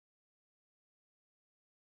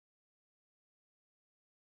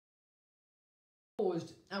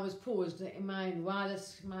I was paused in my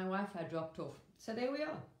Wi-Fi dropped off. So there we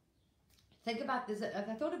are. Think about this.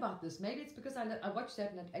 I thought about this. Maybe it's because I watched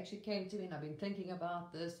that and it actually came to me, and I've been thinking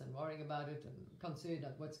about this and worrying about it and concerned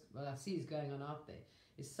at what I see is going on out there.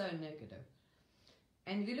 It's so negative.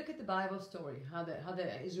 And if you look at the Bible story, how the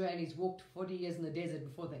Israelis walked 40 years in the desert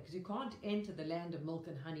before that, because you can't enter the land of milk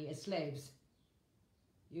and honey as slaves.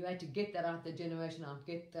 You had to get that out, the generation out,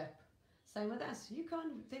 get that. Same with us. You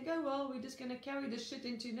can't think, oh, well, we're just going to carry this shit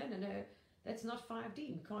into, no. That's not 5D.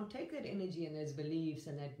 We can't take that energy and those beliefs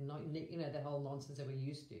and that, that whole nonsense that we're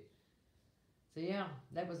used to. So yeah,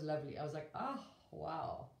 that was lovely. I was like, oh,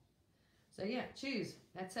 wow. So yeah, choose.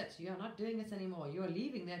 That's it. You're not doing this anymore. You're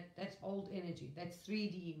leaving that old energy. That's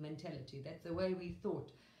 3D mentality. That's the way we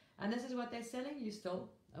thought. And this is what they're selling you still.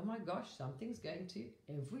 Oh my gosh, something's going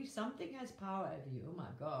to. Something has power over you. Oh my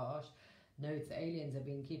gosh. No, it's the aliens have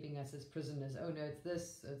been keeping us as prisoners. Oh no, it's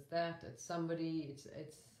this, it's that, it's somebody. It's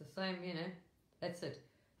the same, That's it.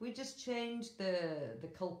 We just changed the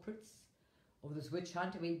culprits of this witch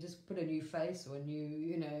hunt. We just put a new face or a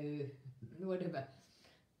new, whatever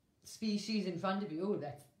species in front of you. Oh,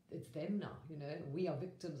 it's them now, we are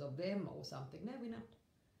victims of them or something. No, we're not.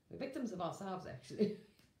 We're victims of ourselves, actually.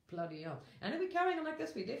 Bloody hell. And if we're carrying on like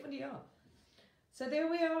this, we definitely are. So there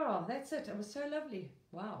we are. That's it. It was so lovely.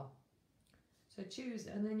 Wow. So choose,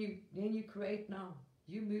 and then you create now.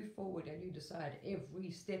 You move forward and you decide every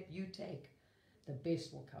step you take, the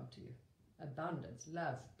best will come to you. Abundance,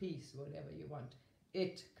 love, peace, whatever you want.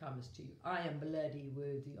 It comes to you. I am bloody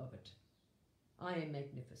worthy of it. I am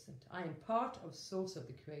magnificent. I am part of source of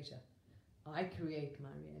the Creator. I create my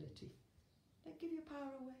reality. Don't give your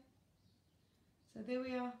power away. So there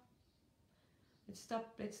we are. Let's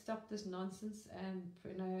stop this nonsense and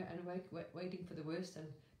waiting for the worst, and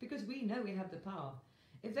because we know we have the power.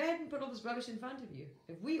 If they hadn't put all this rubbish in front of you,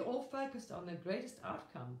 if we all focused on the greatest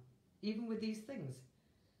outcome, even with these things,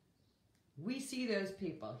 we see those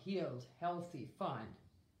people healed, healthy, fine,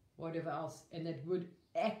 whatever else, and it would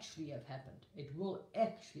actually have happened. It will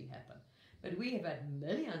actually happen. But we have had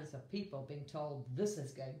millions of people being told this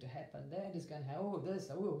is going to happen, that is going to happen, oh this,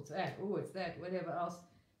 oh it's that, oh it's that, whatever else.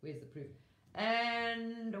 Where's the proof?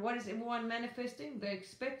 And what is everyone manifesting? They're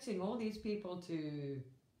expecting all these people to,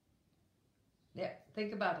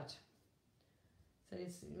 think about it. So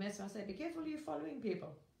that's why I say, be careful you're following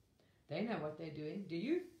people. They know what they're doing. Do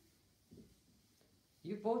you?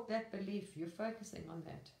 You bought that belief. You're focusing on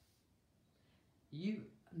that.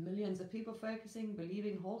 Millions of people focusing,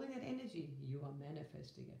 believing, holding that energy. You are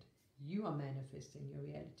manifesting it. You are manifesting your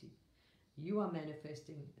reality. You are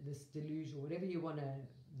manifesting this delusion, whatever you want to,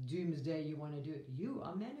 doomsday you want to do it. You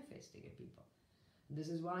are manifesting it, people. This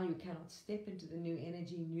is why you cannot step into the new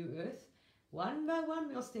energy, new earth. One by one,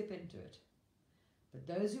 we'll step into it. But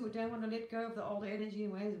those who don't want to let go of the old energy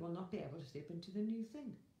and ways will not be able to step into the new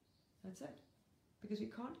thing. That's it. Because we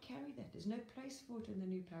can't carry that. There's no place for it in the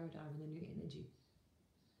new paradigm, in the new energy.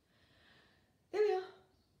 There we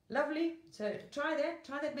are. Lovely. So try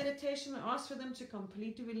that meditation and ask for them to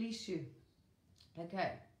completely release you.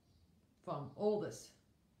 Okay. From all this.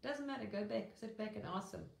 Doesn't matter. Go back. Sit back and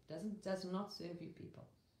ask them. Does not serve you, people.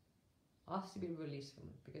 Ask to be released from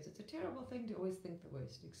it. Because it's a terrible thing to always think the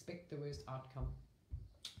worst. Expect the worst outcome.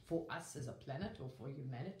 For us as a planet, or for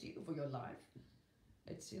humanity, or for your life.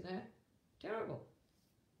 It's, terrible.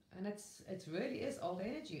 And it really is old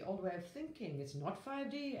energy, old way of thinking. It's not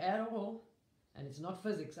 5D at all. And it's not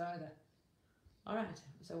physics either. Alright,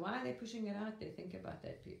 so why are they pushing it out there? Think about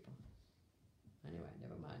that, people. Anyway,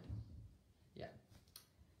 never mind. Yeah,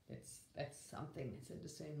 that's something. It's a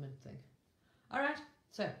discernment thing. Alright,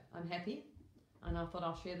 so I'm happy. And I thought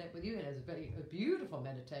I'll share that with you. It was a beautiful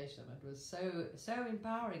meditation. It was so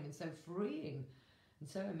empowering and so freeing and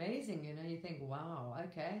so amazing. You think, wow,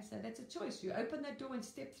 okay, so that's a choice. You open that door and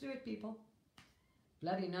step through it, people.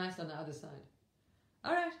 Bloody nice on the other side.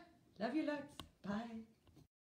 Alright. Love you loads. Bye.